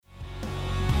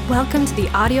Welcome to the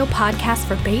audio podcast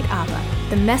for Beit Abba,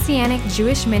 the Messianic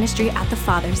Jewish ministry at the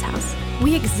Father's house.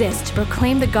 We exist to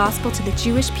proclaim the gospel to the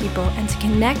Jewish people and to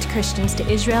connect Christians to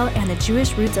Israel and the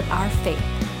Jewish roots of our faith.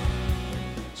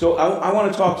 So I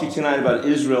want to talk to you tonight about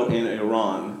Israel and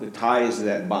Iran, the ties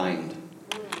that bind.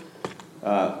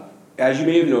 As you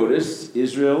may have noticed,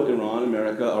 Israel, Iran,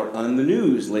 America are on the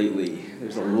news lately.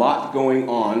 There's a lot going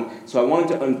on. So I wanted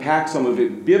to unpack some of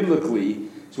it biblically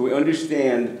so we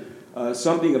understand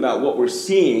something about what we're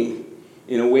seeing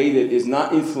in a way that is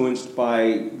not influenced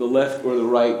by the left or the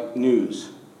right news,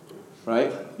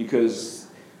 right? Because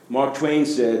Mark Twain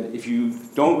said, if you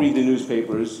don't read the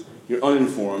newspapers, you're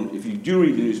uninformed. If you do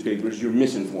read the newspapers, you're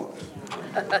misinformed.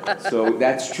 So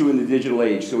that's true in the digital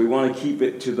age. So we want to keep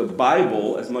it to the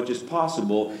Bible as much as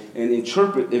possible and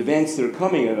interpret events that are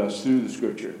coming at us through the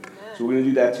Scripture. So we're going to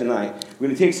do that tonight. We're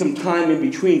going to take some time in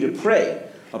between to pray.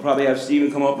 I'll probably have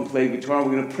Stephen come up and play guitar.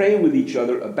 We're going to pray with each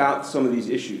other about some of these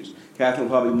issues. Catherine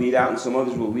will probably lead out and some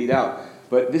others will lead out.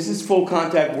 But this is full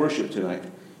contact worship tonight.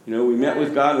 You know, we met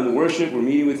with God in the worship. We're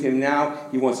meeting with Him now.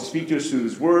 He wants to speak to us through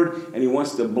His Word, and He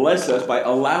wants to bless us by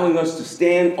allowing us to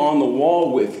stand on the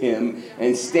wall with Him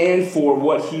and stand for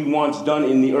what He wants done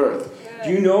in the earth. Do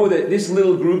you know that this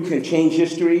little group can change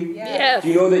history? Yes. Do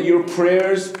you know that your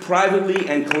prayers privately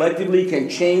and collectively can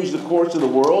change the course of the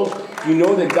world? Do you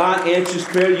know that God answers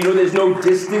prayer? Do you know there's no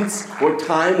distance or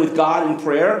time with God in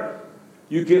prayer?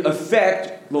 You can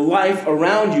affect the life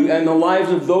around you and the lives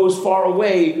of those far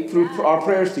away through our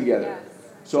prayers together.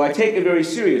 So I take it very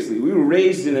seriously. We were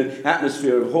raised in an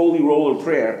atmosphere of holy roller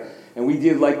prayer. And we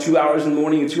did like 2 hours in the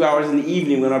morning and 2 hours in the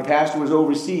evening when our pastor was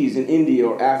overseas in India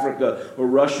or Africa or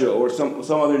Russia or some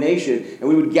other nation. And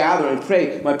we would gather and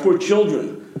pray. My poor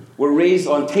children were raised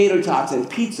on tater tots and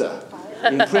pizza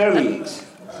in prayer meetings.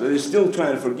 So they're still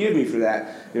trying to forgive me for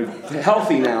that. They're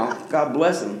healthy now. God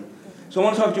bless them. So I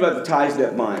want to talk to you about the ties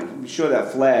that bind. Let me show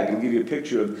that flag and give you a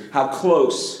picture of how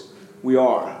close we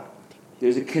are.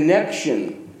 There's a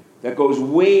connection that goes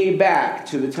way back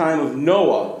to the time of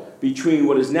Noah between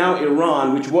what is now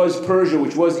Iran, which was Persia,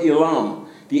 which was Elam.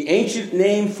 The ancient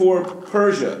name for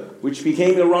Persia, which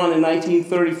became Iran in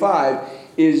 1935,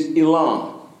 is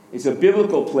Elam. It's a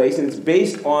biblical place, and it's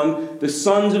based on the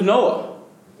sons of Noah.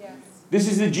 Yes. This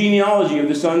is the genealogy of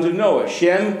the sons of Noah,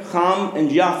 Shem, Ham,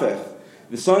 and Japheth.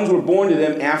 The sons were born to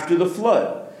them after the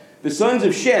flood. The sons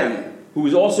of Shem, who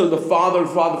was also the father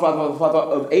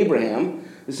of Abraham,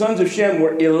 the sons of Shem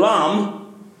were Elam,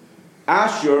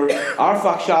 Asher,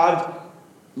 Arphaxad,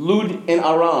 Lud, and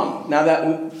Aram. Now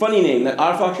that funny name, that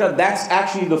Arphaxad, that's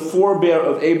actually the forebear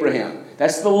of Abraham.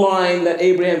 That's the line that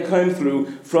Abraham came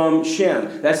through from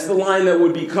Shem. That's the line that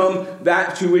would become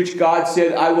that to which God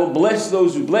said, I will bless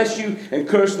those who bless you and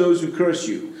curse those who curse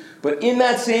you. But in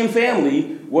that same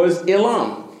family was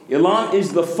Elam. Elam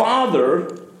is the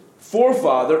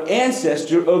forefather,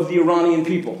 ancestor of the Iranian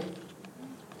people.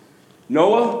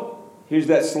 Noah, here's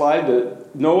that slide.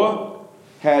 Noah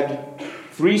had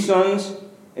 3 sons,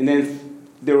 and then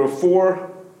there were 5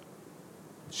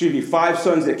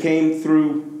 sons that came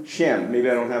through Shem. Maybe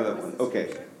I don't have that one. Okay.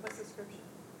 What's the scripture?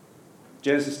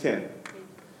 Genesis 10.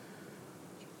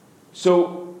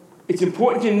 So it's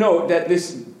important to note that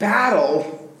this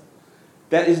battle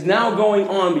that is now going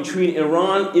on between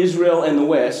Iran, Israel, and the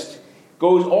West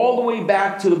goes all the way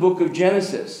back to the book of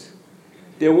Genesis.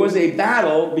 There was a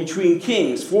battle between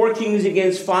kings, 4 kings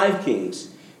against 5 kings.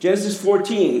 Genesis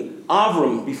 14,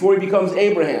 Avram, before he becomes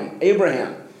Abraham.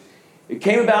 It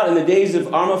came about in the days of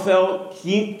Amraphel,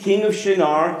 king of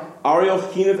Shinar,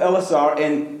 Arioch, king of Elasar,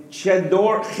 and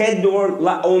Chedor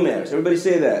Laomer. So everybody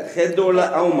say that. Chedor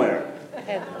Laomer.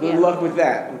 Good luck with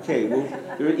that. Okay, well,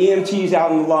 there are EMTs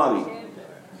out in the lobby.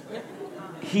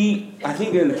 I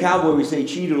think in the Cowboy we say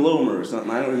Cheater Lomer or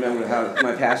something. I don't remember how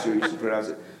my pastor used to pronounce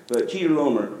it. But Cheater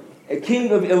Lomer, a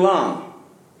king of Elam.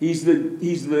 He's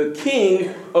the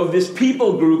king of this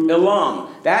people group, Elam.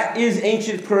 That is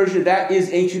ancient Persia. That is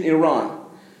ancient Iran.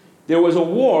 There was a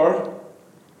war,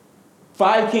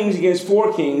 5 kings against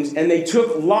 4 kings, and they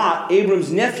took Lot,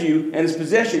 Abram's nephew, and his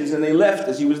possessions, and they left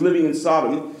as he was living in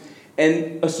Sodom.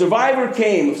 And a survivor of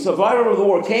the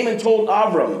war, came and told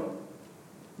Abram,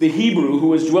 the Hebrew, who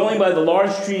was dwelling by the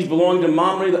large trees belonging to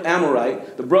Mamre the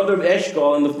Amorite, the brother of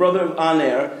Eshcol and the brother of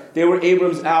Aner. They were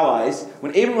Abram's allies.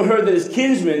 When Abram heard that his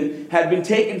kinsmen had been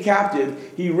taken captive,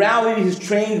 he rallied his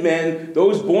trained men,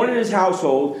 those born in his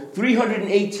household,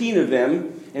 318 of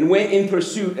them, and went in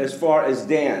pursuit as far as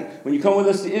Dan. When you come with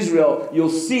us to Israel, you'll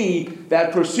see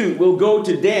that pursuit. We'll go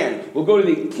to Dan. We'll go to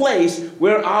the place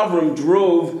where Abram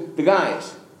drove the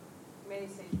guys.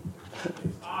 Amazing.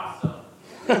 Awesome.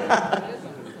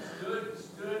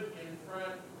 stood in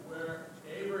front where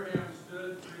Abraham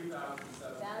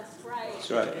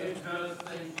That's right.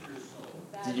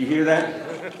 Did you hear that?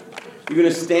 You're going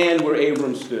to stand where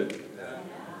Abram stood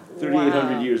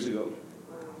 3,800 years ago.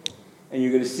 And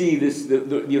you're going to see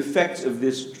the effects of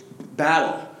this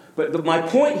battle. But my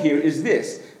point here is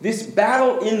this. This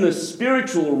battle in the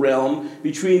spiritual realm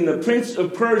between the prince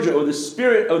of Persia, or the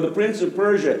spirit of the prince of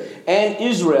Persia, and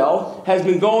Israel has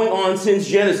been going on since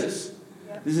Genesis.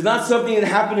 This is not something that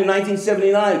happened in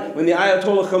 1979 when the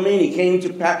Ayatollah Khomeini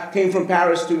came from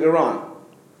Paris to Iran.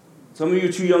 Some of you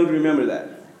are too young to remember that.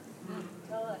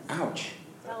 Tell us. Ouch.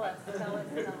 Tell us.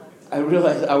 I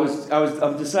realized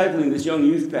I'm discipling this young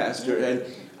youth pastor, and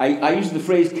I used the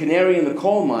phrase canary in the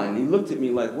coal mine. He looked at me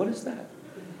like, what is that?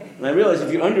 And I realized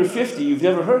if you're under 50, you've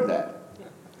never heard that.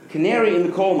 Canary in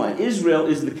the coal mine. Israel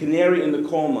is the canary in the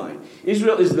coal mine.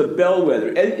 Israel is the bellwether.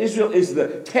 Israel is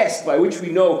the test by which we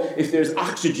know if there's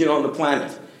oxygen on the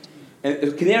planet. And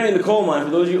a canary in the coal mine,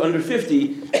 for those of you under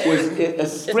 50, was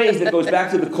a phrase that goes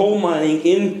back to the coal mining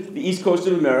in the east coast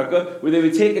of America, where they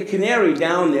would take a canary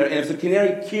down there, and if the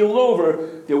canary keeled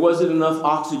over, there wasn't enough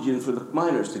oxygen for the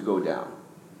miners to go down.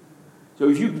 So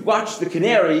if you watch the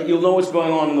canary, you'll know what's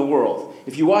going on in the world.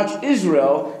 If you watch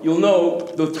Israel, you'll know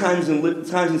the times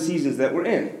and seasons that we're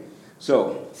in.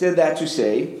 So, said that to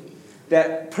say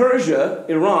that Persia,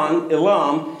 Iran,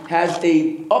 Elam, has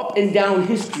a up and down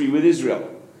history with Israel.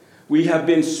 We have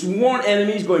been sworn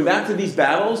enemies going back to these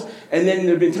battles, and then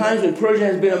there have been times when Persia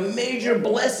has been a major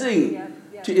blessing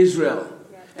to Israel.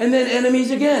 And then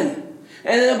enemies again,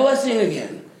 and then a blessing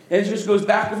again. And it just goes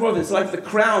back and forth. It's like the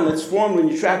crown that's formed when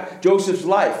you track Joseph's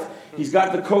life. He's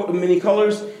got the coat of many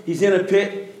colors. He's in a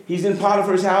pit. He's in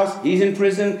Potiphar's house. He's in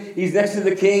prison. He's next to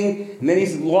the king. And then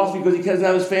he's lost because he doesn't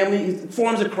have his family. It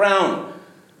forms a crown.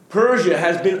 Persia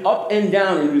has been up and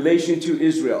down in relation to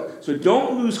Israel. So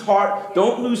don't lose heart.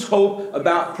 Don't lose hope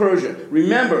about Persia.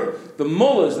 Remember, the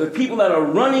mullahs, the people that are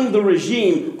running the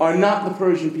regime, are not the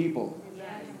Persian people.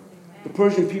 The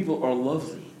Persian people are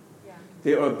lovely.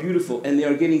 They are beautiful, and they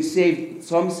are getting saved.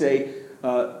 Some say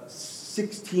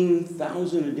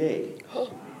 16,000 a day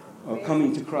are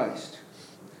coming to Christ.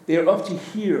 They are up to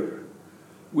here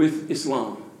with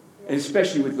Islam, and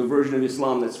especially with the version of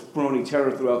Islam that's promoting terror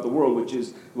throughout the world, which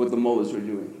is what the mullahs are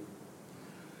doing.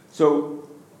 So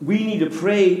we need to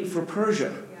pray for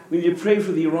Persia. We need to pray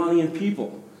for the Iranian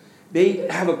people. They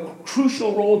have a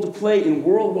crucial role to play in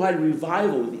worldwide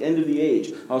revival at the end of the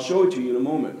age. I'll show it to you in a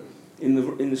moment. In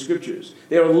the scriptures.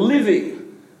 They are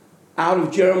living out of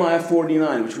Jeremiah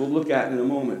 49, which we'll look at in a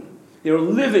moment. They are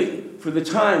living for the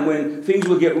time when things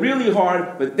will get really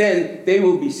hard, but then they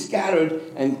will be scattered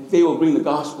and they will bring the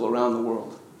gospel around the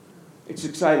world. It's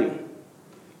exciting.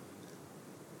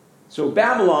 So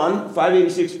Babylon,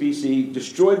 586 BC,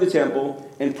 destroyed the temple,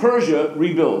 and Persia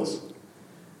rebuilds.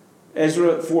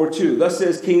 Ezra 4:2. Thus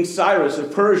says King Cyrus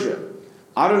of Persia,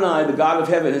 Adonai, the God of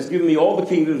heaven, has given me all the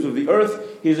kingdoms of the earth.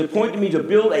 He has appointed me to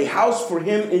build a house for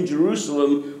him in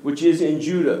Jerusalem, which is in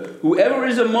Judah. Whoever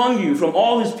is among you from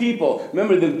all his people.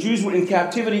 Remember, the Jews were in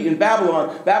captivity in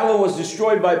Babylon. Babylon was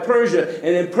destroyed by Persia.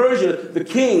 And in Persia, the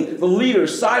king, the leader,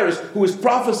 Cyrus, who was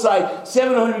prophesied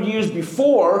 700 years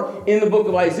before in the book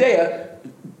of Isaiah,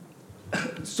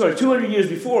 200 years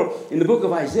before in the book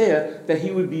of Isaiah, that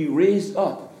he would be raised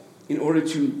up in order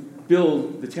to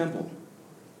build the temple.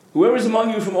 Whoever is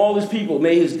among you from all his people,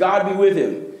 may his God be with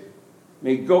him.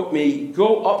 May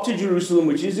go up to Jerusalem,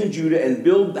 which is in Judah, and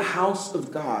build the house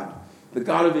of God, the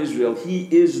God of Israel. He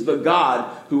is the God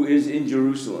who is in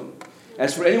Jerusalem.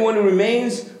 As for anyone who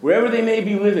remains, wherever they may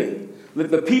be living, let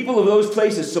the people of those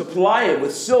places supply it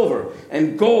with silver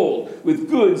and gold, with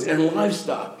goods and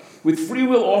livestock, with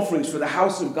freewill offerings for the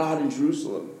house of God in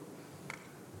Jerusalem.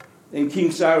 Then King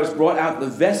Cyrus brought out the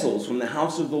vessels from the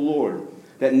house of the Lord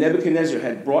that Nebuchadnezzar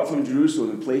had brought from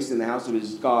Jerusalem and placed in the house of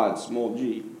his god, small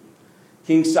g.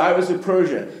 King Cyrus of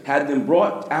Persia had them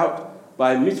brought out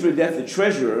by Mithridates the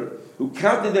treasurer, who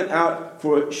counted them out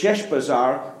for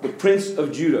Sheshbazzar, the prince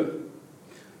of Judah.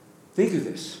 Think of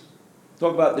this.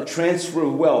 Talk about the transfer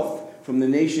of wealth from the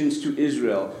nations to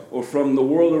Israel, or from the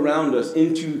world around us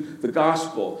into the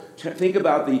gospel. Think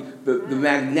about the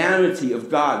magnanimity of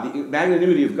God,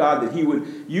 that he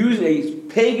would use a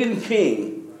pagan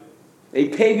king, a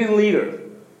pagan leader,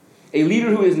 a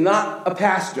leader who is not a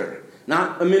pastor,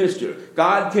 not a minister.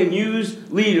 God can use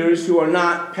leaders who are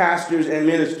not pastors and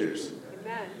ministers.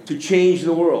 Amen. To change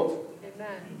the world.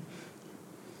 Amen.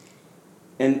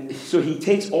 And so he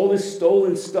takes all this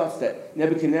stolen stuff that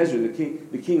Nebuchadnezzar, the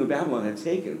king of Babylon, had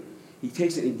taken. He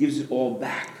takes it and gives it all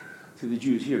back to the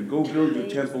Jews. Here, go build your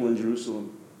temple in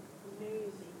Jerusalem.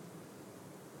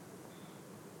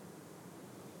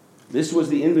 This was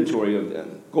the inventory of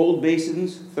them. Gold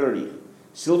basins, 30.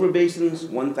 Silver basins,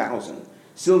 1,000.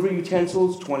 Silver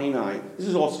utensils, 29. This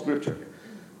is all scripture.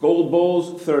 Gold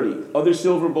bowls, 30. Other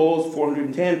silver bowls,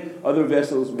 410. Other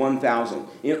vessels, 1,000.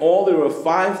 In all, there were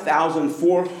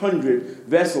 5,400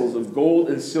 vessels of gold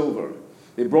and silver.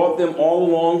 They brought them all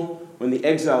along when the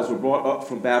exiles were brought up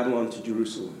from Babylon to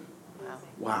Jerusalem.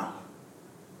 Wow.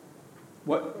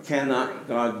 What cannot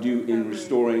God do in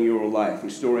restoring your life,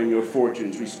 restoring your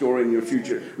fortunes, restoring your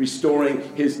future,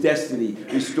 restoring his destiny,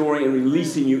 restoring and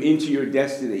releasing you into your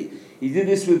destiny? He did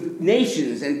this with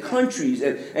nations and countries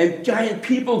and giant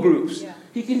people groups. Yeah.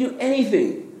 He can do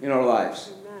anything in our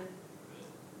lives. Amen.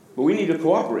 But we need to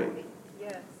cooperate.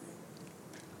 Yes.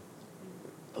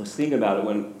 I was thinking about it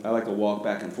when I like to walk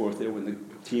back and forth there when the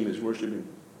team is worshiping.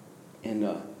 And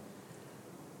the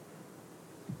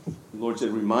Lord said,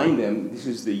 remind them, this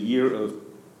is the year of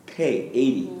pay,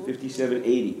 80,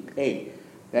 5780, pay.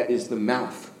 That is the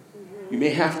mouth. You may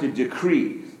have to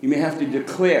decree. You may have to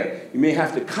declare. You may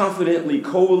have to confidently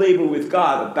co-labor with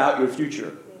God about your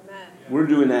future. Amen. We're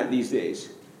doing that these days.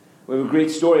 We have a great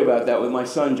story about that with my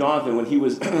son Jonathan when he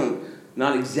was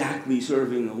not exactly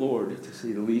serving the Lord, to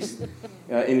say the least,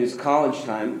 in his college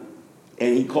time.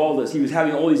 And he called us. He was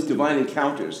having all these divine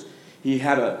encounters. He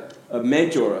had a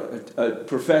mentor, a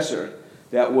professor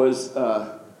that was,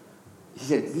 he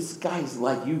said, this guy's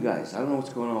like you guys. I don't know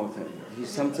what's going on with him. He's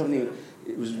something...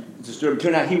 It was disturbing. It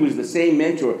turned out he was the same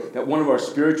mentor that one of our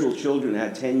spiritual children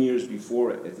had 10 years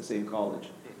before at the same college.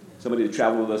 Somebody that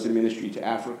traveled with us in ministry to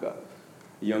Africa.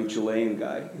 A young Chilean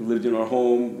guy. He lived in our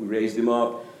home. We raised him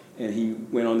up. And he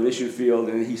went on the mission field.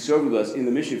 And he served with us in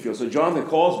the mission field. So Jonathan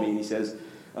calls me and he says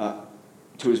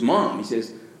to his mom, he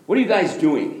says, what are you guys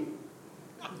doing?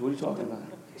 What are you talking about?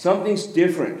 Something's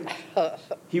different.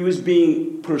 He was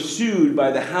being pursued by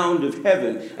the hound of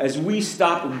heaven as we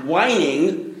stopped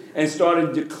whining and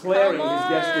started declaring his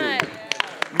destiny.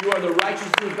 You are the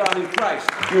righteousness of God in Christ.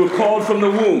 You were called from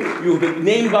the womb. You have been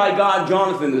named by God,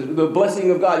 Jonathan, the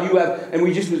blessing of God. You have, and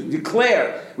we just would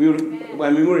declare. We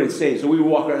were insane, so we would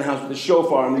walk around the house with a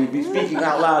shofar and we'd be speaking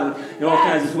out loud in all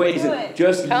kinds of ways, and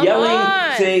just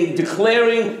yelling, saying,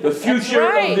 declaring the future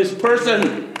of this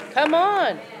person. Come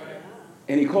on.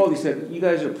 And he called, he said, you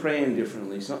guys are praying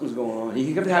differently. Something's going on.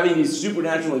 He kept having these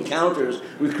supernatural encounters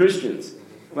with Christians.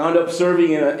 Wound up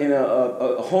serving in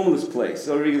a homeless place,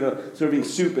 serving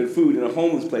soup and food in a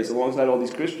homeless place alongside all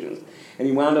these Christians. And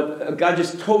he wound up, God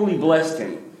just totally blessed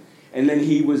him. And then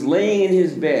he was laying in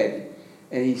his bed,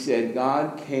 and he said,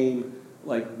 God came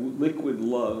like liquid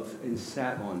love and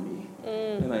sat on me.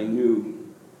 And I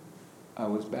knew I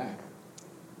was back.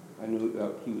 I knew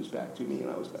that he was back to me, and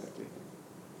I was back to him.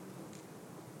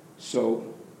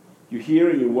 So you're here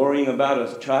and you're worrying about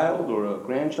a child or a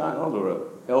grandchild or an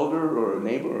elder or a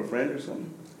neighbor or a friend or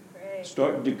something. Great.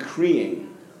 Start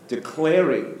decreeing,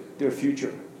 declaring their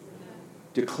future.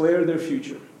 Declare their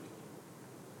future.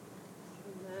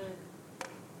 Amen.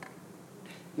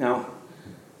 Now,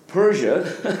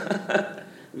 Persia,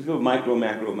 let's go macro,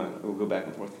 we'll go back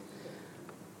and forth.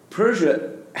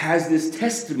 Persia has this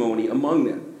testimony among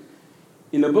them.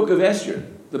 In the book of Esther,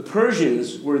 the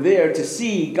Persians were there to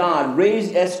see God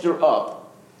raise Esther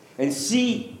up and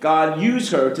see God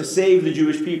use her to save the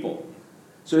Jewish people.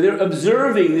 So they're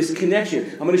observing this connection.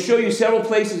 I'm going to show you several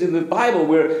places in the Bible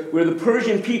where the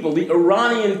Persian people, the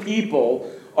Iranian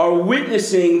people, are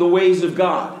witnessing the ways of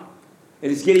God. And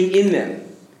it's getting in them.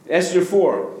 Esther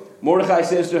 4, Mordecai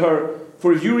says to her,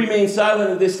 for if you remain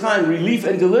silent at this time, relief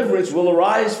and deliverance will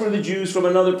arise for the Jews from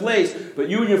another place, but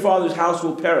you and your father's house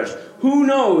will perish. Who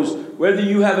knows whether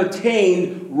you have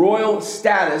attained royal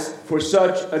status for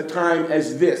such a time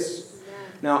as this?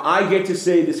 Now, I get to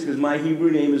say this because my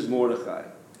Hebrew name is Mordecai.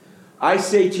 I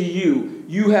say to you,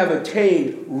 you have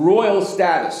attained royal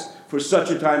status for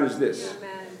such a time as this.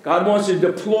 God wants to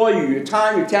deploy you, your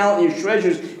time, your talent, and your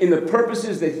treasures in the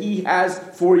purposes that he has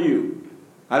for you.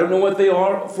 I don't know what they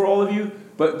are for all of you,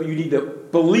 but you need to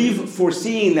believe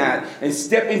foreseeing that and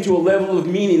step into a level of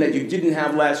meaning that you didn't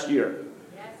have last year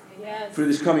for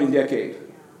this coming decade.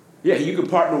 Yeah, you can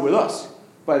partner with us.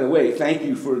 By the way, thank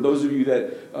you for those of you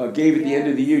that gave at the end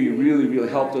of the year. You really, really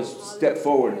helped us step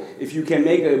forward. If you can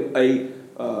make a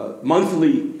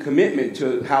monthly commitment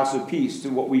to House of Peace, to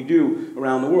what we do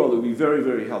around the world, it would be very,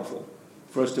 very helpful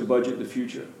for us to budget the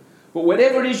future. But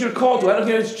whatever it is you're called to, I don't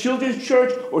care if it's children's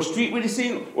church or street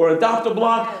witnessing or adopt a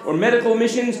block or medical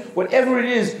missions, whatever it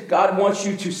is, God wants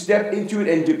you to step into it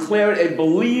and declare it and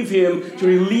believe him to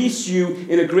release you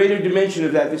in a greater dimension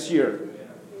of that this year.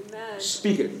 Amen.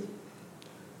 Speak it.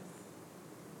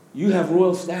 You have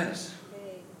royal status.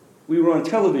 We were on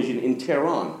television in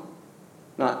Tehran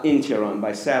not in Tehran,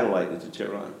 by satellite into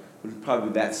Tehran. It would probably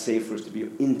be that safe for us to be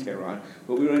in Tehran.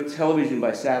 But we were on television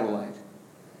by satellite.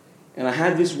 And I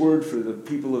had this word for the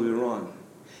people of Iran.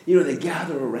 You know, they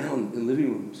gather around in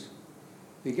living rooms.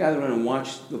 They gather around and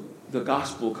watch the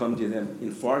gospel come to them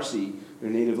in Farsi, their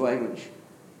native language.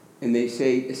 And they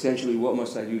say, essentially, what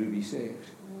must I do to be saved?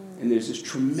 And there's this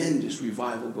tremendous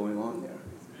revival going on there.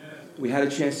 We had a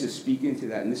chance to speak into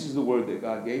that. And this is the word that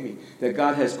God gave me. That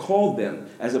God has called them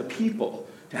as a people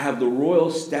to have the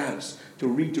royal status to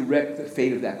redirect the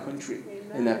fate of that country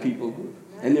and that people group.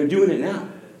 And they're doing it now.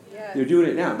 They're doing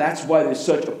it now. That's why there's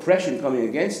such oppression coming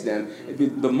against them.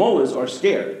 The mullahs are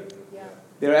scared.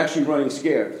 They're actually running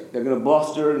scared. They're going to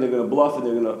bluster and they're going to bluff and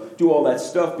they're going to do all that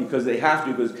stuff because they have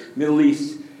to, because Middle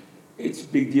East, it's a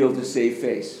big deal to save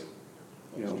face.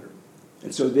 You know?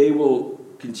 And so they will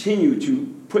continue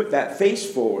to put that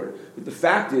face forward. But the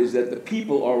fact is that the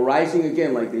people are rising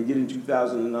again like they did in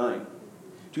 2009.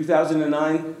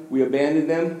 2009, we abandoned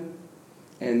them,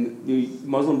 and the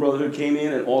Muslim Brotherhood came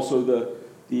in, and also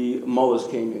the mullahs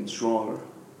came in stronger.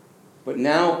 But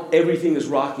now everything is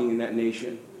rocking in that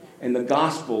nation, and the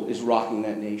gospel is rocking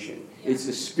that nation. It's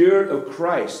the Spirit of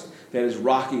Christ that is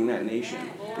rocking that nation.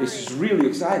 This is really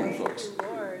exciting, folks.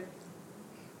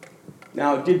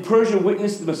 Now, did Persia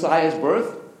witness the Messiah's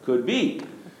birth? Could be.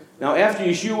 Now, after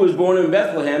Yeshua was born in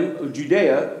Bethlehem of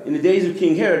Judea, in the days of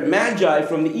King Herod, Magi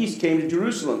from the east came to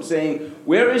Jerusalem, saying,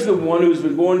 "Where is the one who has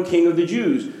been born King of the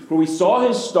Jews? For we saw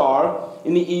his star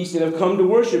in the east and have come to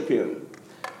worship him."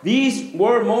 These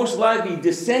were most likely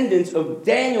descendants of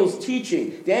Daniel's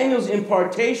teaching, Daniel's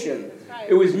impartation.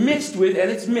 It was mixed with,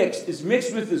 and it's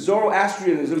mixed with the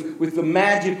Zoroastrianism, with the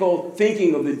magical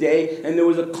thinking of the day, and there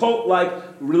was a cult-like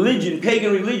religion,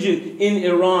 pagan religion in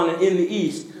Iran and in the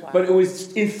East. But it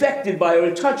was infected by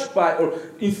or touched by or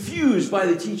infused by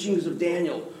the teachings of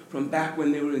Daniel from back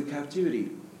when they were in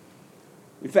captivity.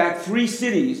 In fact, 3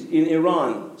 cities in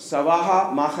Iran,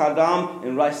 Savaha, Mahadam,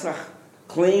 and Raisach,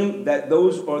 claim that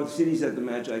those are the cities that the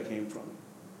Magi came from.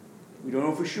 We don't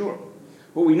know for sure.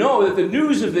 But we know that the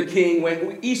news of the king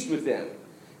went east with them,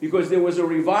 because there was a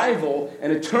revival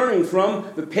and a turning from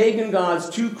the pagan gods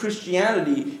to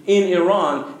Christianity in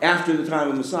Iran after the time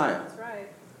of Messiah.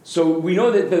 So we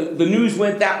know that the news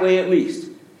went that way at least.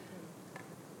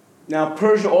 Now,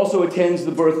 Persia also attends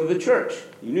the birth of the church.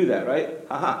 You knew that, right?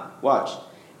 Watch.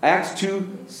 Acts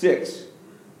 2:6.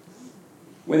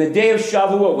 When the day of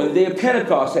Shavuot, when the day of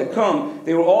Pentecost had come,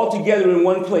 they were all together in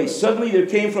one place. Suddenly there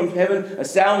came from heaven a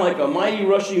sound like a mighty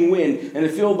rushing wind, and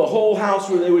it filled the whole house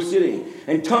where they were sitting.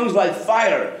 And tongues like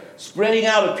fire, spreading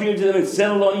out, appeared to them and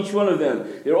settled on each one of them.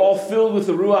 They were all filled with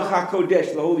the Ruach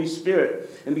HaKodesh, the Holy Spirit,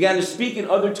 and began to speak in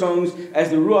other tongues as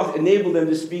the Ruach enabled them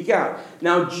to speak out.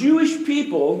 Now, Jewish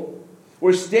people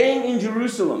were staying in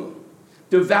Jerusalem,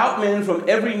 devout men from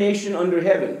every nation under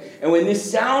heaven. And when this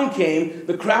sound came,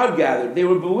 the crowd gathered. They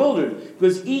were bewildered,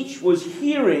 because each was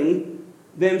hearing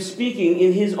them speaking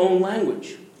in his own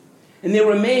language. And they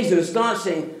were amazed and astonished,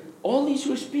 saying, "All these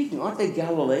who are speaking, aren't they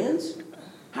Galileans?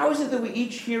 How is it that we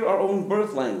each hear our own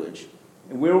birth language?"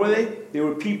 And where were they? They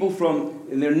were people from,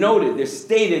 and they're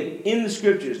stated in the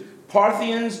scriptures,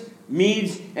 Parthians,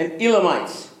 Medes, and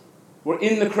Elamites were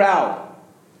in the crowd.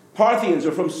 Parthians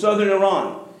are from southern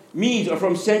Iran. Medes are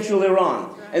from central Iran.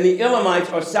 And the Elamites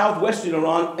are southwestern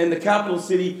Iran, and the capital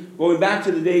city, going back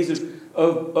to the days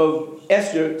of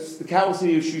Esther, the capital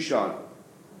city of Shushan.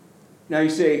 Now you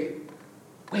say,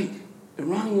 wait,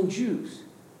 Iranian Jews.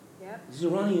 Yep. These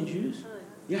Iranian Jews?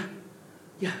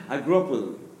 Yeah, I grew up with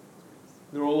them.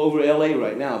 They're all over LA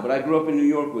right now, but I grew up in New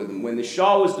York with them. When the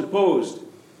Shah was deposed,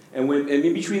 and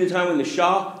in between the time when the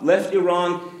Shah left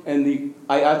Iran and the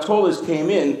Ayatollahs came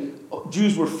in,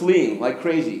 Jews were fleeing like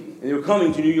crazy, and they were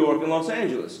coming to New York and Los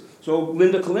Angeles. So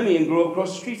Linda Kalimian grew up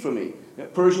across the street from me, a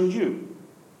Persian Jew.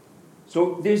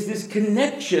 So there's this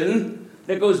connection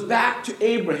that goes back to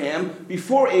Abraham,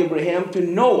 before Abraham, to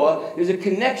Noah. There's a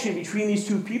connection between these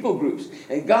two people groups.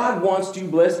 And God wants to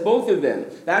bless both of them.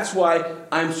 That's why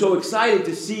I'm so excited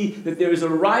to see that there is a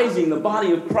rising, the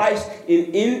body of Christ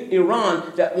in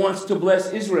Iran that wants to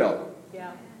bless Israel.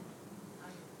 Yeah.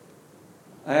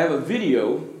 I have a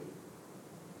video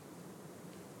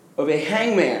of a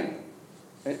hangman,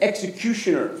 an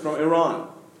executioner from Iran,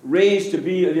 raised to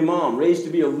be an imam, raised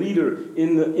to be a leader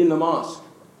in the mosque.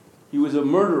 He was a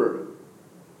murderer,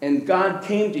 and God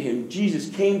came to him. Jesus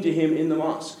came to him in the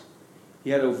mosque.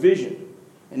 He had a vision,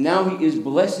 and now he is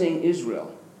blessing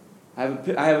Israel. I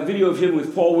have a video of him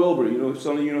with Paul Wilbur. You know,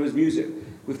 some of you know his music,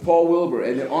 with Paul Wilbur,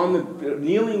 and they're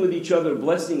kneeling with each other,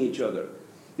 blessing each other.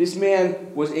 This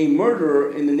man was a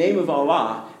murderer in the name of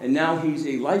Allah, and now he's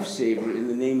a lifesaver in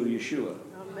the name of Yeshua.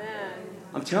 Amen.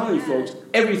 I'm telling you, folks,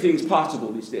 everything's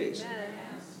possible these days.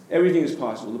 Everything is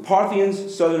possible. The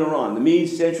Parthians, southern Iran. The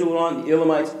Medes, central Iran. The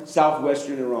Elamites,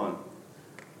 southwestern Iran.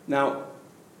 Now,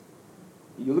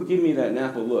 you give me that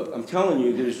Napa look. I'm telling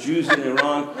you, there's Jews in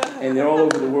Iran, and they're all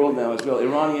over the world now as well.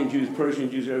 Iranian Jews,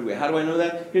 Persian Jews, everywhere. How do I know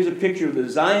that? Here's a picture of the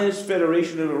Zionist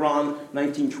Federation of Iran,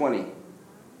 1920.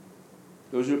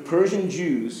 Those are Persian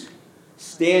Jews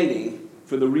standing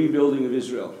for the rebuilding of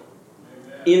Israel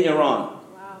in Iran.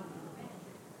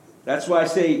 That's why I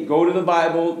say go to the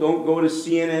Bible. Don't go to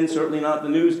CNN, certainly not the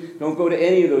news. Don't go to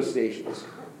any of those stations.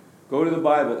 Go to the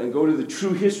Bible and go to the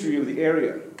true history of the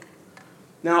area.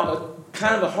 Now,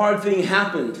 kind of a hard thing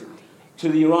happened to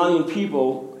the Iranian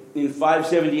people in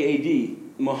 570 A.D.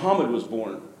 Muhammad was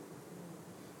born.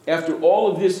 After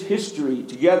all of this history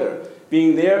together,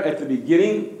 being there at the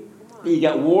beginning, you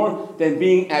got war, then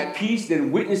being at peace,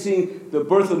 then witnessing the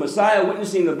birth of Messiah,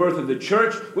 witnessing the birth of the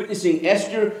church, witnessing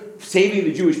Esther, saving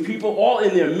the Jewish people, all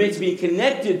in their midst, being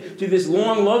connected to this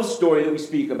long love story that we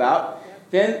speak about.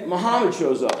 Then Muhammad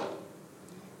shows up,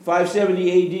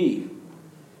 570 A.D.,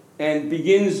 and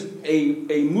begins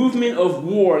a movement of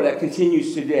war that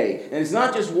continues today. And it's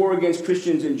not just war against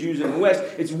Christians and Jews in the West,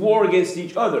 it's war against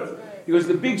each other. Because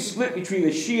the big split between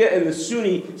the Shia and the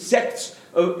Sunni sects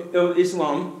of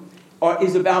Islam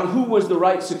is about who was the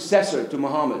right successor to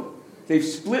Muhammad. They've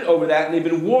split over that, and they've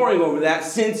been warring over that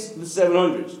since the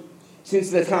 700s, since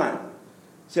that time,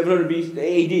 700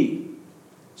 AD.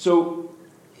 So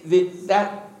the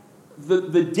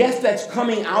death that's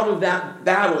coming out of that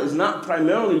battle is not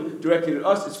primarily directed at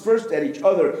us. It's first at each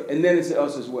other, and then it's at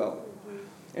us as well.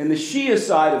 And the Shia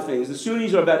side of things, the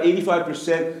Sunnis are about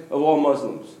 85% of all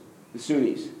Muslims, the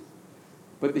Sunnis.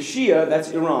 But the Shia,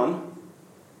 that's Iran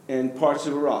and parts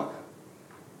of Iraq,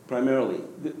 primarily.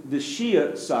 The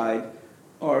Shia side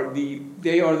are the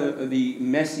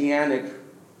messianic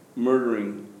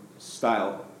murdering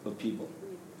style of people.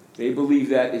 They believe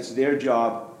that it's their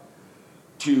job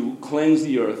to cleanse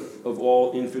the earth of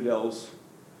all infidels,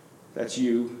 that's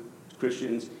you,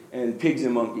 Christians, and pigs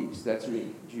and monkeys, that's me,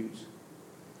 Jews.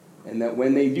 And that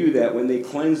when they do that, when they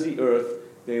cleanse the earth,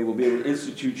 they will be able to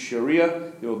institute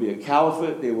Sharia, there will be a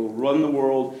caliphate, they will run the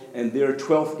world, and their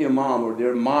 12th Imam, or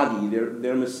their Mahdi,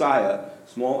 their Messiah,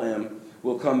 small m,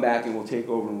 will come back and will take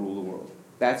over and rule the world.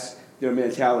 That's their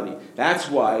mentality. That's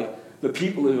why the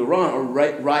people of Iran are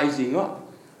rising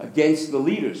up against the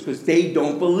leaders, because they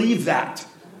don't believe that.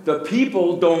 The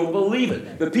people don't believe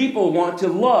it. The people want to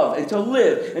love and to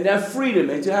live and to have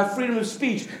freedom and to have freedom of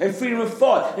speech and freedom of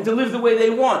thought and to live the way they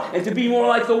want and to be more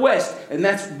like the West. And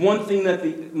that's one thing that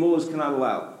the mullahs cannot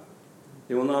allow.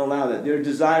 They will not allow that. Their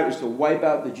desire is to wipe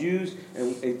out the Jews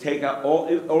and take out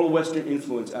all Western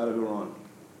influence out of Iran.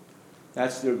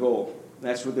 That's their goal.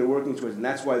 That's what they're working towards. And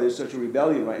that's why there's such a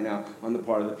rebellion right now on the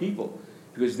part of the people.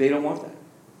 Because they don't want that.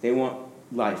 They want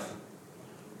life.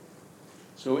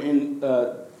 So in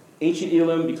ancient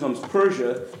Elam becomes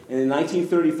Persia, and in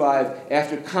 1935,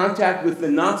 after contact with the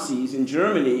Nazis in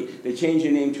Germany, they changed the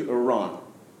name to Iran.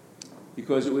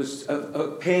 Because it was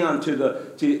a paean to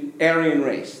the Aryan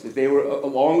race, that they were,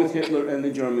 along with Hitler and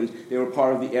the Germans, they were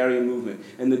part of the Aryan movement.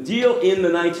 And the deal in the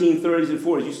 1930s and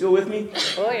 40s, you still with me?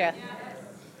 Oh, yeah.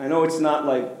 I know it's not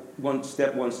like one,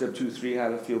 step 2, 3, how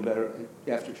to feel better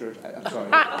after church. I'm sorry.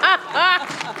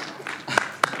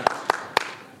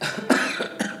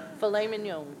 Filet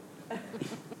mignon.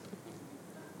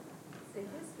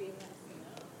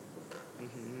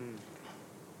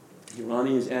 The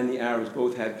Iranians and the Arabs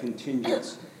both had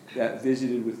contingents that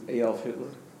visited with Adolf Hitler.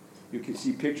 You can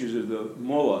see pictures of the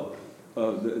mullah,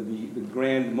 of the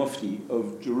Grand Mufti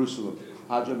of Jerusalem,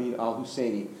 Haj Amin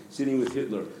al-Husseini, sitting with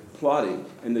Hitler, plotting.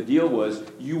 And the deal was,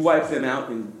 you wipe them out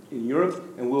in Europe,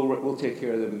 and we'll take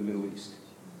care of them in the Middle East.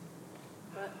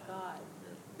 But God.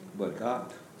 But God.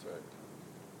 That's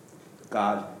right.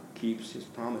 God keeps his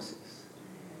promises.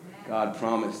 God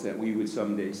promised that we would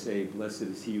someday say, blessed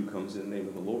is he who comes in the name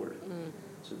of the Lord.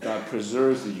 So God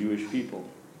preserves the Jewish people.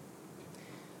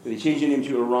 They changed the name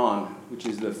to Iran, which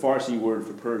is the Farsi word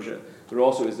for Persia, but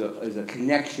also is a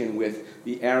connection with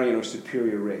the Aryan or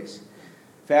superior race.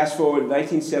 Fast forward,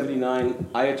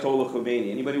 1979, Ayatollah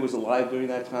Khomeini. Anybody was alive during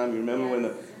that time? You remember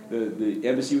when the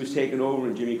embassy was taken over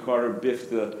and Jimmy Carter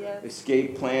biffed the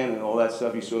escape plan and all that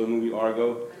stuff? You saw the movie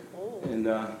Argo? And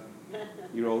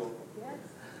you're old?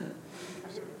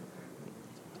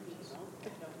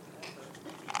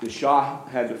 The Shah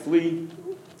had to flee.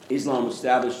 Islam was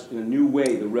established in a new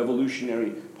way. The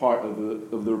revolutionary part of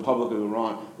the Republic of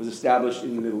Iran was established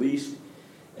in the Middle East.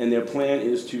 And their plan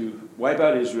is to wipe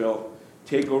out Israel,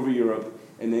 take over Europe,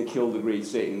 and then kill the great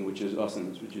Satan, which is us,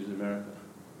 which is America.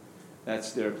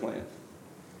 That's their plan.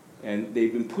 And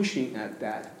they've been pushing at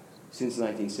that since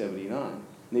 1979. And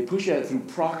they push at it through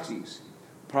proxies.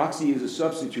 Proxy is a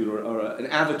substitute or an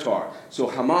avatar. So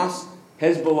Hamas,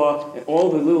 Hezbollah, and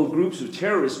all the little groups of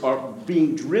terrorists are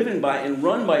being driven by and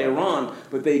run by Iran,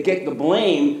 but they get the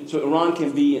blame so Iran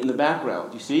can be in the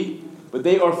background, you see? But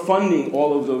they are funding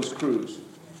all of those crews,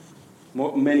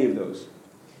 many of those.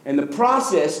 And the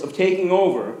process of taking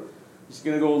over, it's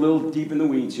going to go a little deep in the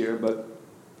weeds here, but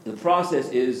the process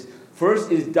is,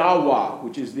 first is dawah,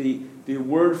 which is the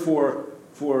word for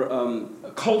a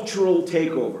cultural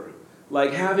takeover.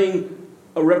 Like having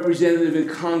a representative in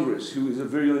Congress who is a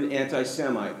virulent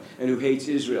anti-Semite and who hates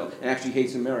Israel and actually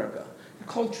hates America.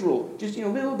 Cultural, just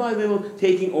little by little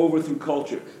taking over through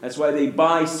culture. That's why they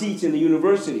buy seats in the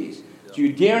universities. So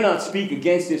you dare not speak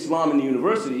against Islam in the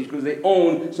universities because they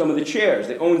own some of the chairs,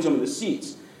 they own some of the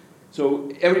seats.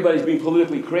 So everybody's being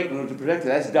politically correct in order to protect it.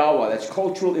 That's dawah, that's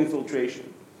cultural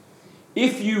infiltration.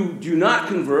 If you do not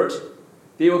convert,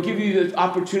 they will give you the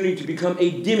opportunity to become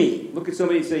a dhimmi. Look at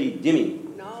somebody and say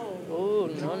dhimmi. No. Oh,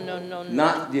 no.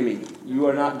 Not dhimmi. You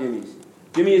are not dhimmis.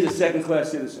 Dhimmi is a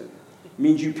second-class citizen. It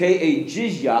means you pay a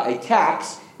jizya, a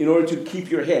tax, in order to keep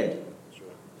your head.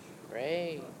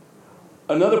 Great.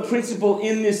 Another principle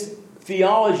in this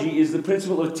theology is the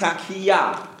principle of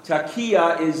taqiyya.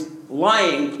 Taqiyya is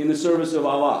lying in the service of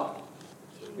Allah.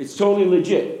 It's totally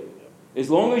legit.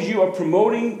 As long as you are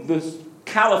promoting the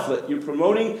caliphate, you're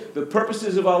promoting the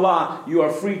purposes of Allah, you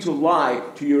are free to lie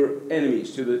to your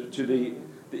enemies, to the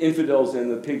infidels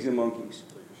and the pigs and monkeys.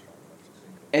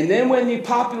 And then when the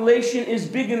population is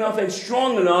big enough and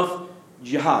strong enough,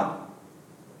 jihad.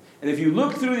 And if you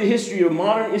look through the history of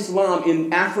modern Islam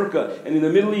in Africa and in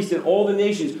the Middle East and all the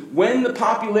nations, when the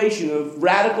population of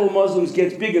radical Muslims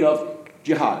gets big enough,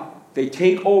 jihad. They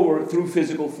take over through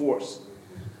physical force.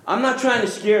 I'm not trying to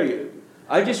scare you.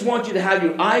 I just want you to have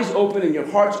your eyes open and your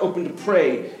hearts open to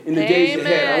pray in the days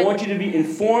ahead. I want you to be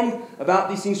informed about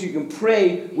these things so you can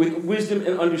pray with wisdom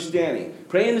and understanding.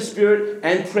 Pray in the Spirit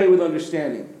and pray with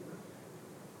understanding.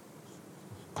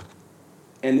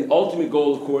 And the ultimate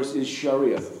goal, of course, is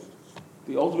Sharia.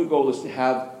 The ultimate goal is to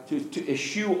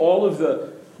eschew all of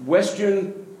the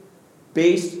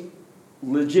Western-based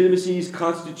legitimacies,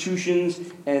 constitutions,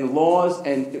 and laws,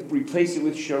 and replace it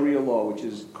with Sharia law, which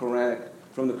is Quranic,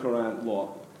 from the Quran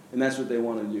law. And that's what they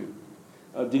want to do.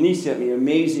 Denise sent me an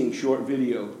amazing short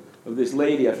video of this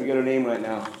lady. I forget her name right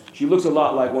now. She looks a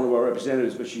lot like one of our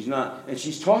representatives, but she's not. And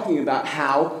she's talking about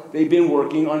how they've been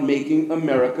working on making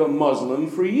America Muslim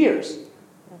for years.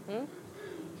 Mm-hmm.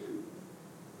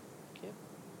 Yep.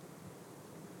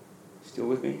 Still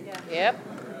with me? Yeah. Yep.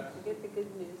 Get the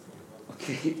good news.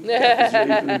 Okay, she's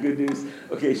ready for the good news.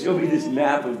 Okay, show me this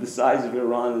map of the size of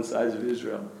Iran and the size of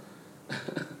Israel.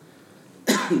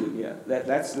 Yeah,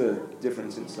 that's the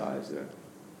difference in size there.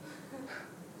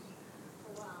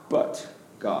 But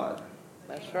God.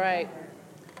 That's right.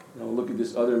 Now look at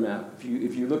this other map.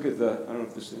 If you look at I don't know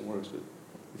if this thing works, but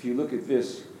if you look at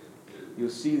this, you'll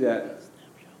see that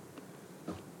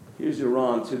here's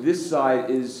Iran. To this side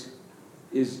is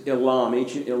Elam.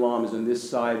 Ancient Elam is on this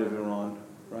side of Iran,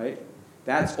 right?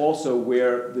 That's also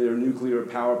where their nuclear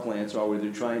power plants are, where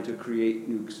they're trying to create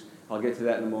nukes. I'll get to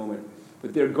that in a moment.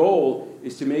 But their goal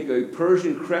is to make a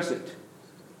Persian crescent,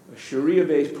 a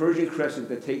Sharia-based Persian crescent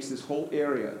that takes this whole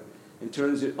area and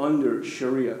turns it under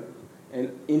Sharia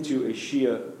and into a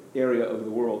Shia area of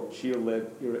the world, Shia-led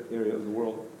area of the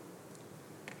world.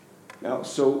 Now,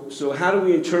 so how do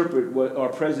we interpret what our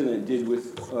president did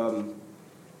with Qasem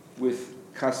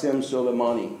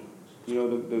Soleimani? You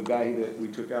know, the guy that we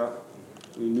took out,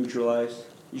 we neutralized?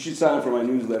 You should sign up for my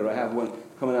newsletter. I have one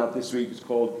coming out this week. It's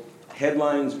called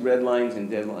Headlines, Red Lines, and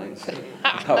Deadlines,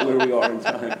 about where we are in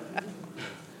time.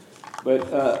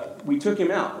 But we took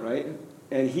him out, right?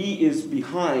 And he is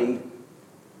behind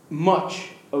much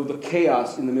of the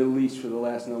chaos in the Middle East for the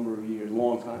last number of years,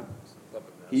 long time.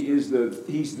 He's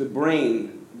the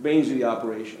brains of the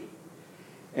operation.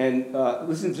 And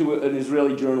listen to an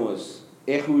Israeli journalist,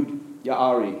 Ehud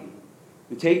Ya'ari.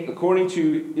 According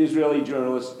to Israeli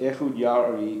journalist Ehud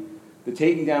Ya'ari, the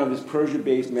taking down of this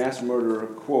Persia-based mass murderer,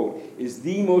 quote, is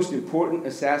the most important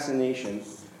assassination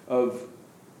from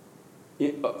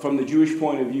the Jewish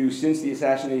point of view since the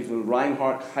assassination of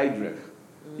Reinhard Heydrich,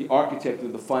 the architect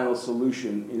of the final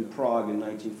solution in Prague in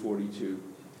 1942.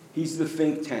 He's the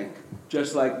think tank.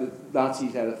 Just like the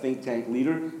Nazis had a think tank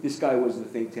leader, this guy was the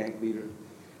think tank leader.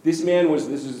 This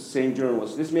is the same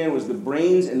journalist, this man was the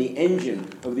brains and the engine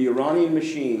of the Iranian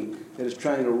machine that is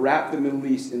trying to wrap the Middle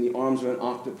East in the arms of an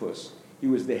octopus. He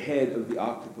was the head of the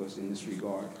octopus in this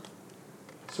regard.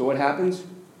 So what happens?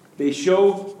 They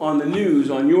show on the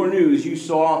news, on your news, you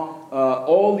saw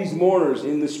all these mourners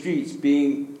in the streets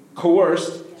being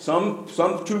coerced, some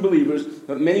true believers,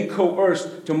 but many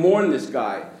coerced to mourn this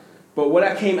guy. But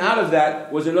what came out of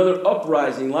that was another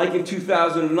uprising, like in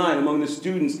 2009, among the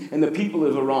students and the people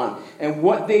of Iran. And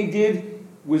what they did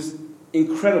was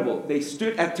incredible. They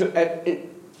stood at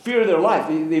fear of their life.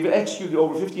 They've executed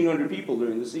over 1,500 people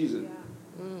during the season.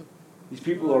 Yeah. These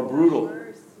people are brutal.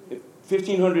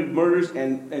 1,500 murders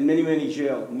and many, many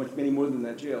jail, many more than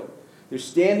that jail. They're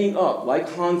standing up, like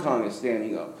Hong Kong is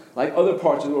standing up, like other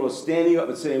parts of the world are standing up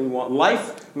and saying, we want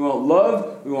life, we want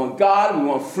love, we want God, we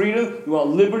want freedom, we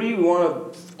want liberty, we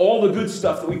want all the good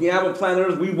stuff that we can have on planet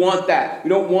Earth. We want that. We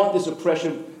don't want this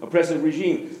oppressive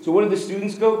regime. So where did the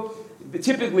students go?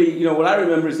 Typically, what I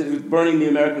remember is that it was burning the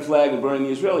American flag and burning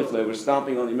the Israeli flag. We're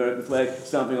stomping on the American flag,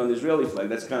 stomping on the Israeli flag.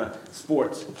 That's kind of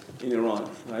sports in Iran,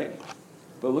 right?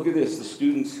 But look at this. The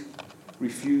students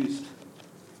refused.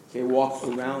 They walked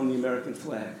around the American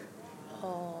flag.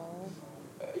 Oh.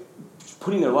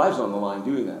 Putting their lives on the line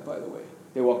doing that, by the way.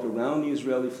 They walked around the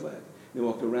Israeli flag. They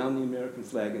walked around the American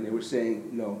flag, and they were saying,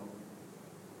 no,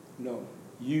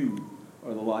 you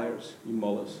are the liars, you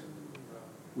mullahs.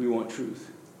 We want truth.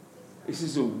 This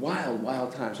is a wild,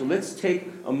 wild time. So let's take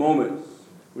a moment,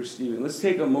 Stephen, let's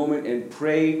take a moment and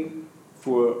pray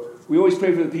we always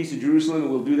pray for the peace of Jerusalem,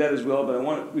 and we'll do that as well, but I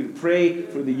want you to pray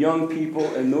for the young people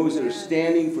and those that are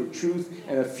standing for truth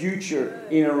and a future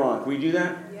in Iran. Can we do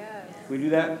that? Yes. Can we do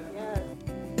that? Yes.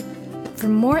 For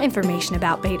more information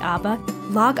about Beit Abba,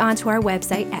 log on to our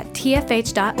website at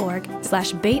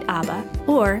tfh.org/Beit Abba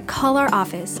or call our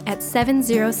office at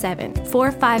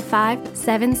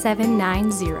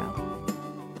 707-455-7790.